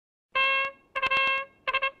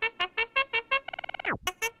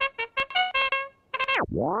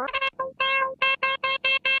Alright,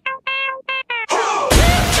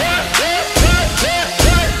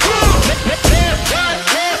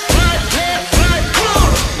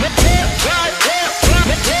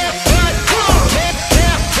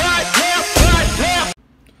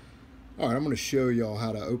 I'm going to show y'all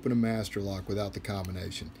how to open a Masterlock without the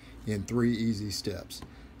combination in 3 easy steps.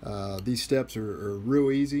 These steps are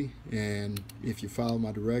real easy, and if you follow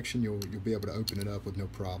my direction, you'll be able to open it up with no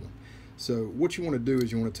problem. So what you want to do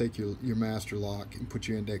is you want to take your Masterlock and put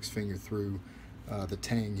your index finger through the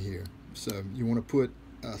tang here. So you want to put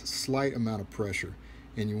a slight amount of pressure,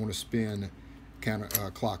 and you want to spin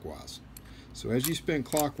clockwise. So as you spin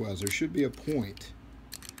clockwise, there should be a point.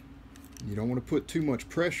 You don't want to put too much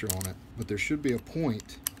pressure on it, but there should be a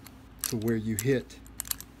point to where you hit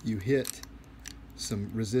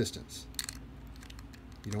some resistance.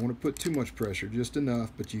 You don't want to put too much pressure, just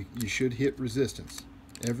enough, but you should hit resistance.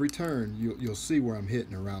 Every turn you'll see where I'm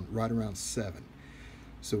hitting right around 7.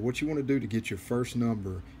 So what you want to do to get your first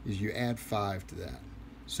number is you add 5 to that.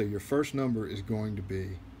 So your first number is going to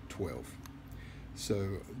be 12.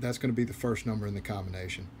 So that's going to be the first number in the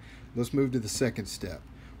combination. Let's move to the second step.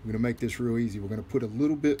 We're going to make this real easy. We're going to put a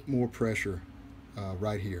little bit more pressure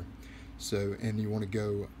right here. So, and you want to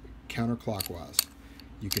go counterclockwise.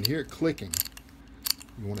 You can hear it clicking.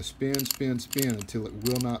 You want to spin, spin, spin until it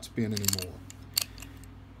will not spin anymore.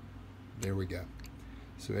 There we go.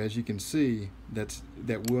 So as you can see, that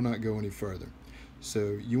will not go any further.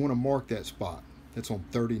 So you want to mark that spot. That's on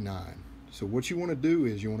 39. So what you want to do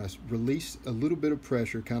is you want to release a little bit of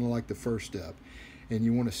pressure, kind of like the first step, and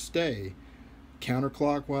you want to stay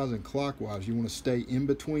counterclockwise and clockwise. You want to stay in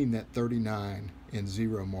between that 39 and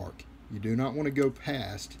 0 mark. You do not want to go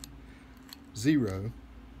past 0,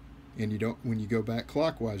 and you don't, when you go back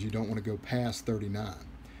clockwise, you don't want to go past 39.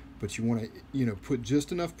 But you want to, put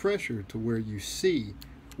just enough pressure to where you see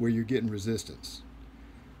where you're getting resistance.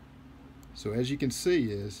 So as you can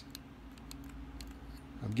see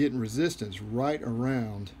I'm getting resistance right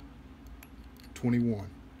around 21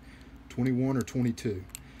 or 22.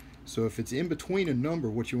 So if it's in between a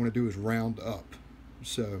number, what you want to do is round up.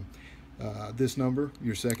 So this number,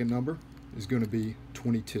 your second number, is going to be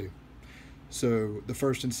 22. So the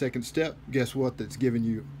first and second step, guess what? That's giving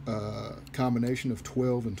you a combination of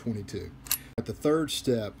 12 and 22. But the third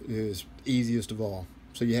step is easiest of all.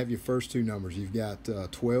 So you have your first 2 numbers. You've got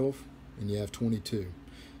 12 and you have 22.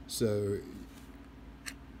 So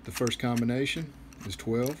the first combination is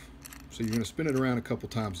 12. So you're going to spin it around a couple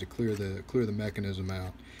times to clear the mechanism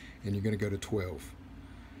out, and you're going to go to 12.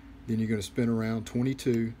 Then you're going to spin around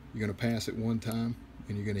 22. You're going to pass it 1 time,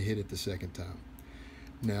 and you're going to hit it the second time.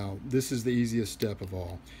 Now this is the easiest step of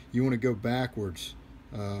all. You want to go backwards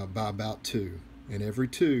by about 2, and every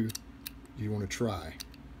 2 you want to try.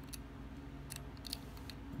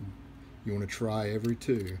 You want to try every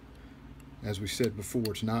 2. As we said before,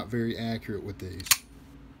 it's not very accurate with these,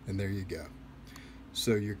 and there you go.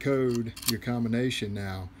 So your code, your combination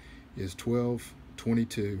now is 12,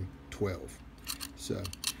 22, 12. So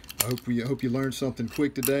I hope you learned something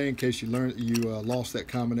quick today, in case you lost that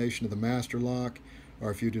combination of the Masterlock, or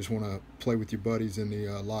if you just want to play with your buddies in the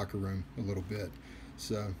locker room a little bit.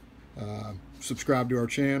 So subscribe to our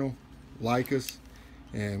channel, like us,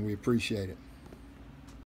 and we appreciate it.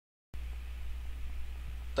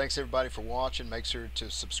 Thanks everybody for watching. Make sure to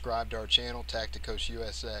subscribe to our channel, Tacticos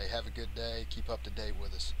USA. Have a good day. Keep up to date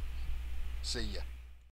with us. See ya.